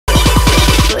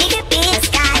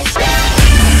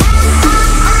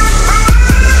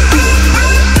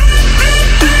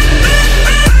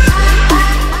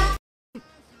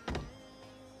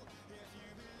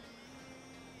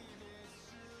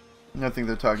I think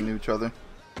they're talking to each other.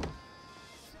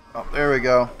 Oh, there we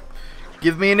go.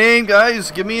 Give me a name,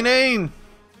 guys! Give me a name!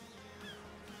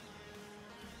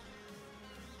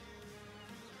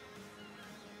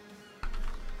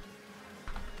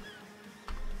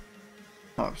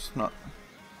 Oh, it's not.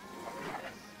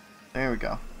 There we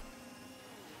go.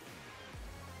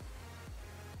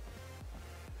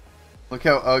 Look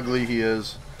how ugly he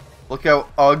is. Look how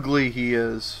ugly he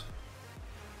is.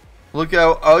 Look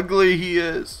how ugly he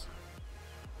is.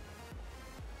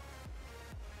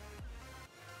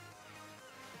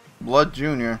 Blood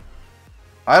Jr.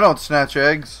 I don't snatch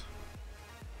eggs.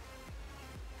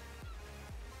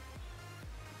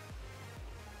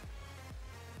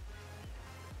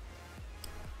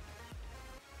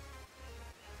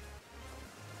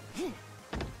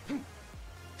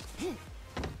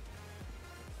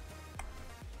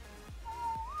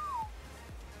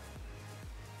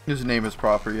 His name is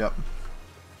proper, yep.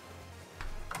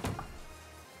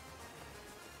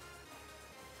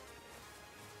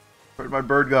 Where'd my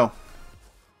bird go?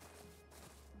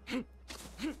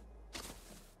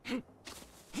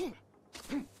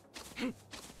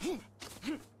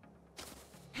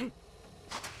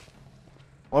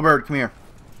 Well, bird, come here.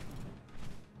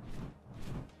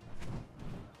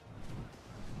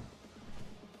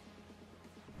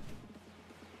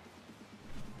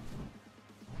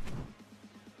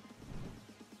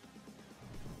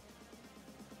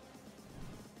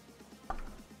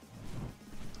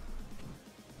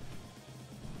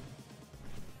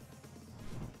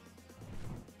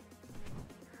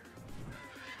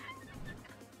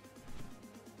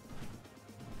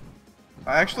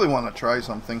 I actually want to try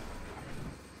something.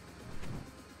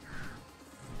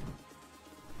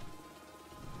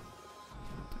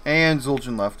 And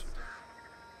Zul'jin left.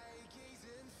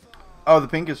 Oh, the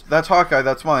pink is... That's Hawkeye,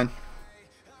 that's mine.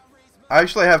 I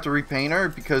actually have to repaint her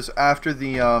because after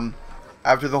the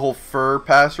whole fur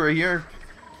pass right here,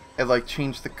 it like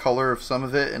changed the color of some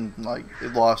of it and like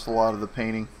it lost a lot of the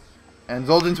painting. And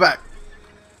Zul'jin's back.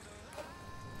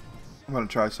 I'm gonna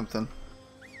try something.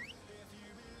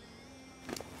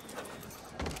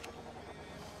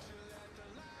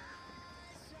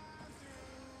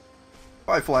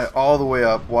 I fly all the way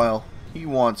up while he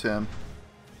wants him.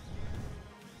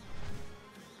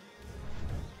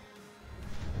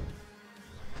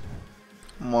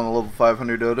 I'm on a level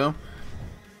 500 dodo.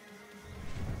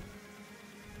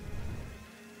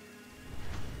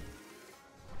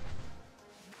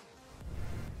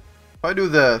 If I do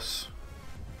this,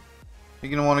 you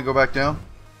gonna want to go back down?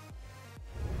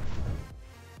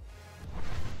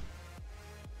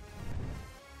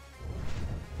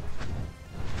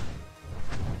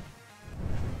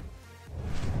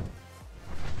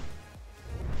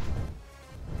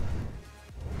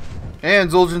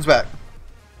 And Zul'jin's back.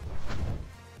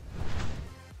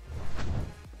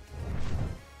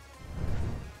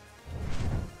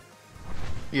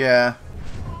 Yeah,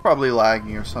 probably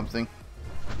lagging or something.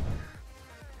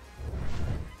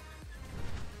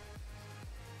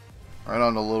 Right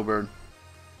on the little bird.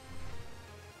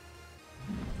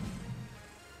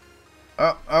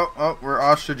 Oh, we're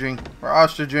ostriching. We're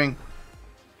ostriching.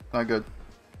 Not good.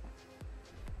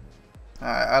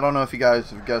 I don't know if you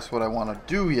guys have guessed what I want to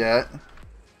do yet.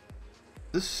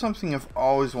 This is something I've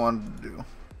always wanted to do.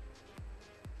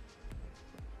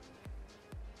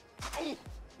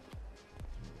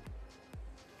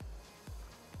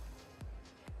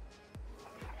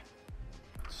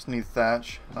 Just need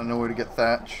thatch. I don't know where to get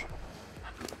thatch.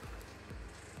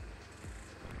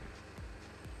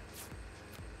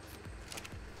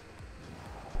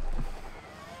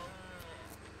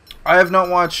 I have not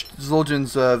watched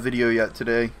Zul'jin's video yet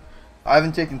today. I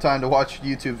haven't taken time to watch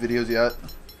YouTube videos yet.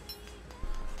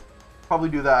 Probably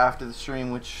do that after the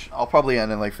stream, which I'll probably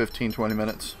end in like 15-20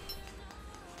 minutes.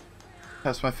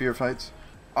 That's my fear fights.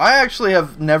 I actually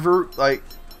have never, like,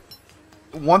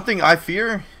 one thing I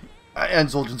fear, and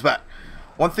Zul'jin's back.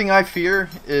 One thing I fear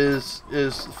is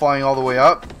flying all the way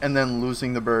up and then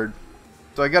losing the bird.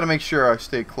 So I gotta make sure I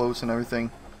stay close and everything.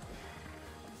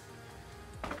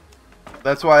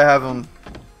 That's why I have him.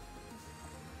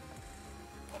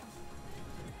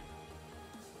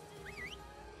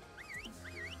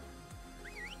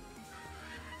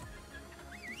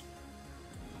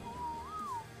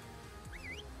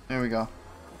 There we go.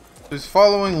 He's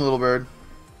following Little Bird.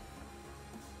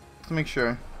 Let's make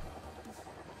sure.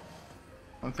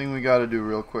 One thing we gotta do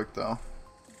real quick though.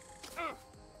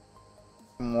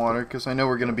 Some water, because I know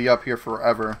we're gonna be up here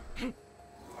forever.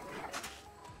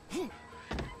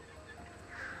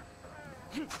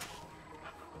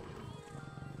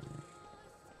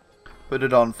 Put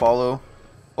it on follow.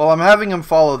 Well, I'm having him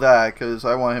follow that because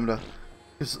I want him to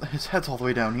His head's all the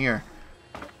way down here.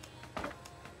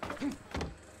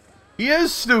 He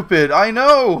is stupid, I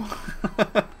know!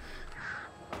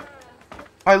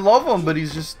 I love him, but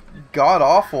he's just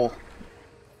god-awful.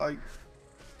 Like,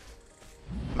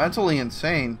 mentally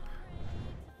insane.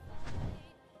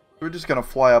 We're just gonna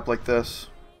fly up like this.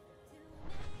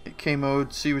 K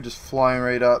mode, see, we're just flying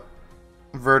right up.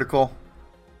 Vertical.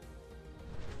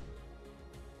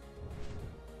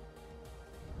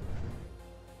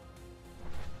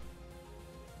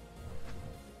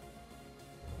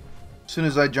 As soon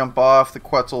as I jump off, the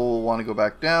Quetzal will want to go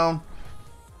back down.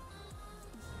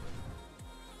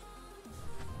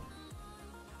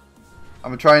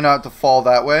 I'm gonna try not to fall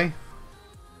that way.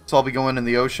 So I'll be going in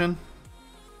the ocean.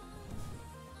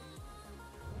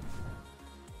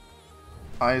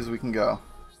 High as we can go.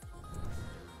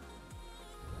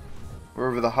 We're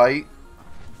over the height.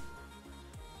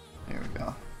 Here we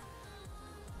go.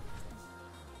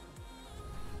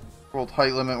 World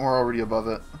height limit, we're already above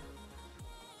it.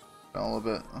 Down a little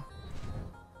bit.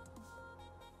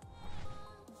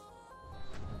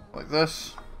 Like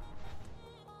this.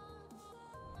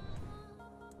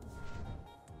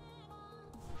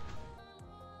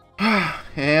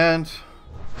 And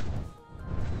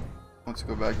let's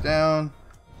go back down.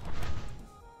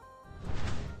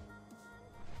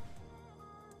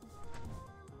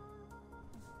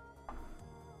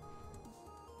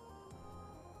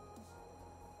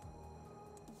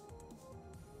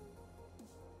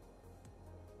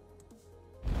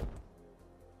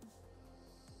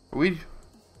 We're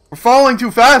falling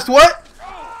too fast. What?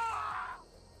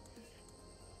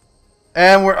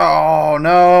 And we're, oh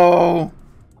no.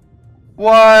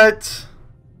 What?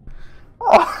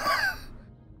 Oh.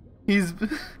 He's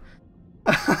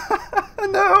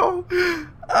no.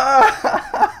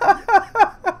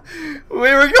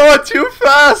 We were going too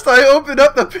fast. I opened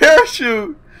up the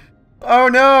parachute. Oh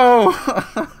no.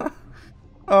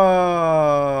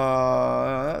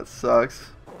 Oh, that sucks.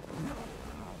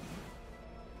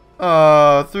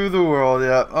 Through the world,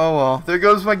 yeah. Oh well. There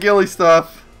goes my ghillie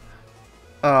stuff.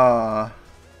 Well,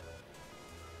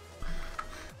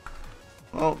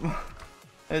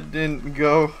 it didn't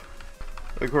go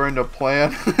according to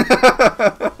plan.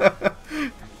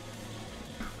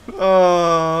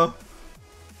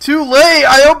 Too late!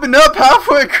 I opened up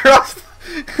halfway across,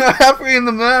 halfway in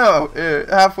the map.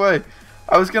 Halfway.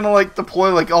 I was gonna like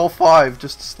deploy like all 5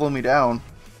 just to slow me down.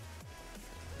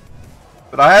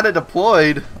 But I had it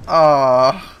deployed.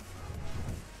 Buddy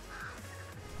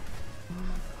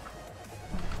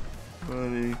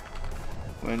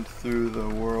went through the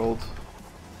world.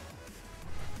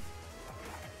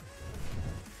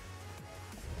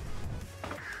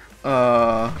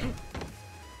 Now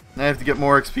I have to get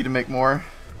more XP to make more.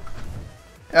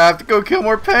 I have to go kill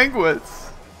more penguins.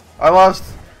 I lost.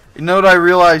 You know what I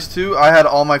realized too? I had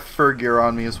all my fur gear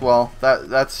on me as well.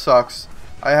 That sucks.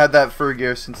 I had that fur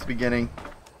gear since the beginning.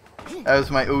 That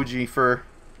was my OG fur.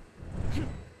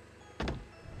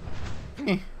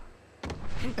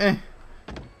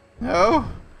 No.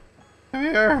 Come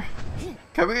here.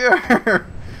 Come here.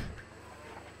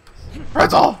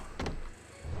 Pretzel.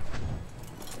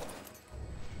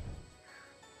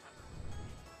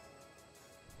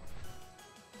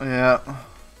 Yeah.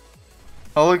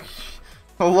 Oh look.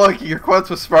 Oh look, your quotes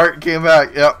was smart and came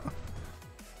back. Yep.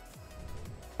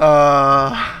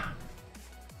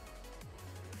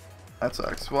 That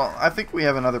sucks. Well, I think we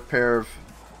have another pair of.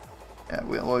 Yeah,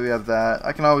 we have that.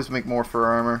 I can always make more fur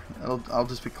armor. I'll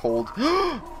just be cold.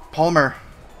 Polymer.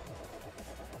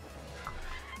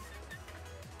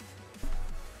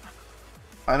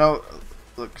 I know it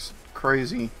looks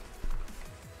crazy.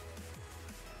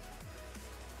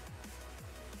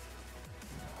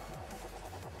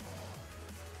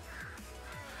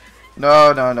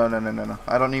 No.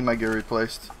 I don't need my gear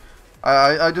replaced.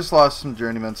 I just lost some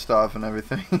journeyman stuff and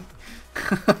everything.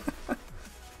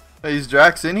 Hey, is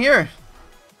Drax in here?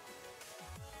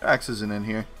 Drax isn't in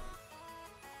here.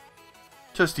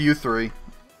 Just you 3.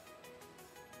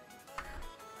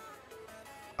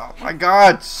 Oh my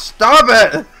god, stop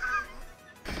it!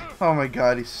 Oh my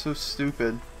god, he's so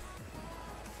stupid.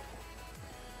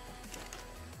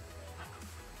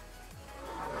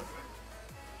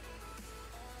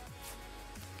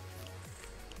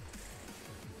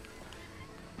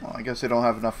 Well, I guess they don't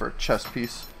have enough for a chest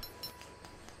piece.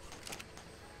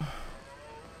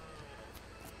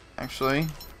 Actually,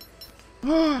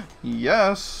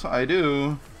 yes, I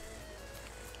do.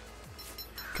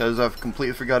 Because I've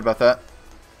completely forgot about that.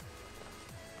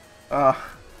 I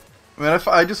mean,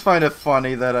 I just find it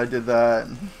funny that I did that.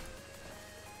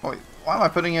 Wait, why am I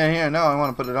putting it in here? No, I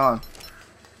want to put it on.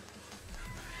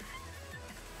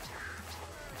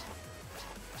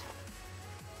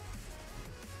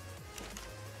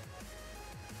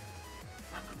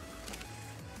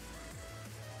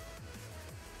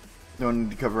 Don't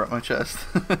need to cover up my chest.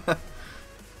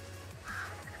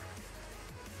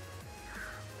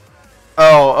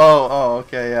 Oh,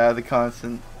 okay, yeah, the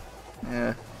constant.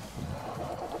 Yeah.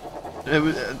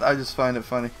 I just find it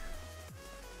funny.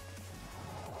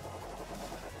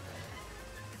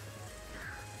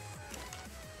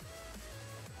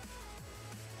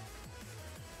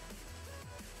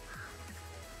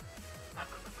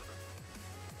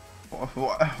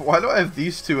 Why do I have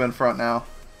these two in front now?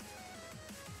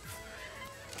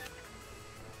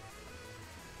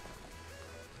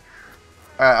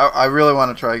 Alright, I really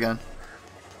want to try again.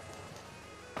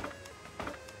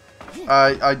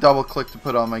 I double click to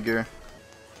put on my gear.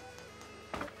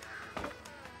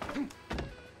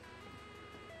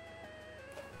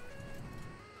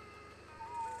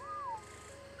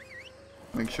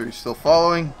 Make sure he's still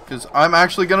following, because I'm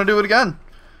actually going to do it again.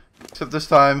 Except this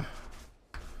time,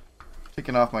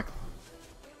 taking off my...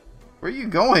 Where are you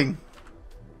going?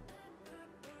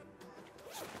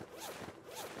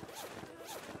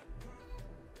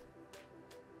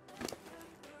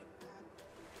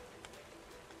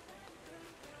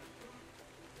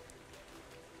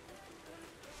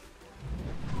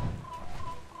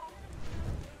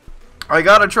 I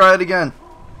gotta try it again.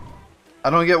 I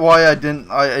don't get why I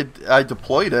didn't. I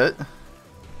deployed it.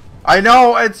 I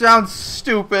know it sounds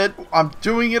stupid. I'm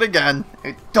doing it again.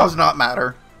 It does not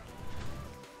matter.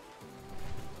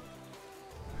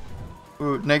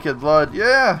 Ooh, naked blood.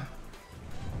 Yeah.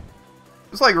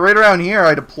 It's like right around here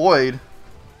I deployed.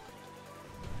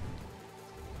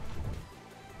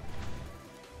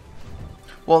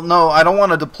 Well, no, I don't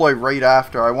want to deploy right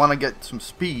after. I want to get some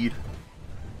speed.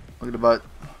 Look at the butt.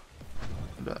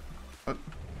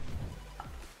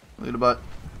 Look at the butt.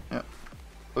 Yeah.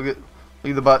 Look at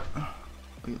the butt.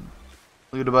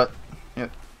 Look at the butt.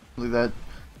 Yep. Look at that.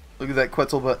 Look at that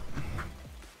Quetzal butt.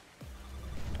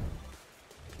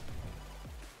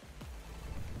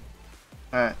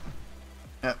 Alright.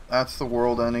 Yep, that's the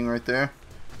world ending right there.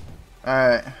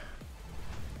 Alright.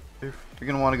 You're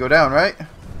gonna want to go down, right?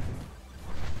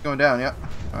 Going down, yep.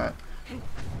 Alright.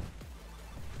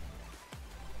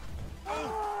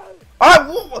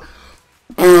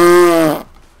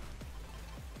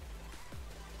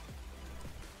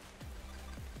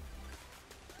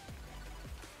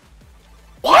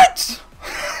 What?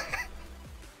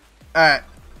 Alright.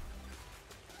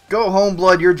 Go home,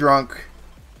 blood, you're drunk.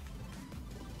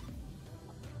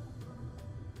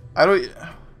 I don't...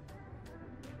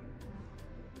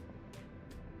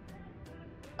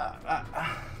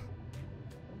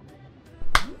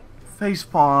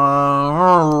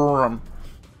 Facepalm.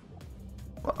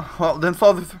 Well, then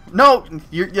fall through. No!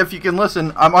 If you can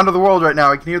listen, I'm under the world right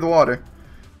now. I can hear the water.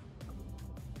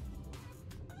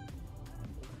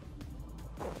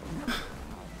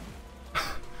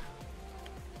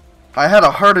 I had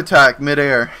a heart attack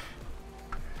midair.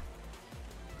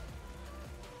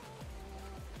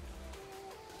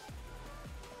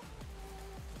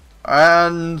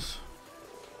 And...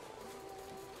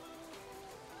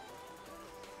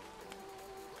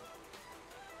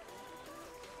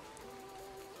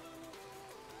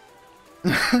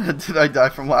 Did I die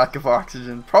from lack of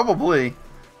oxygen? Probably.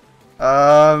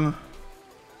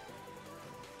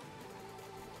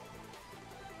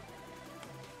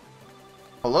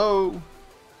 Hello?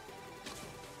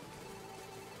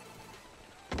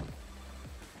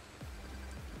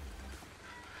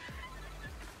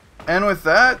 And with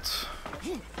that,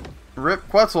 rip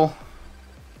Quetzal.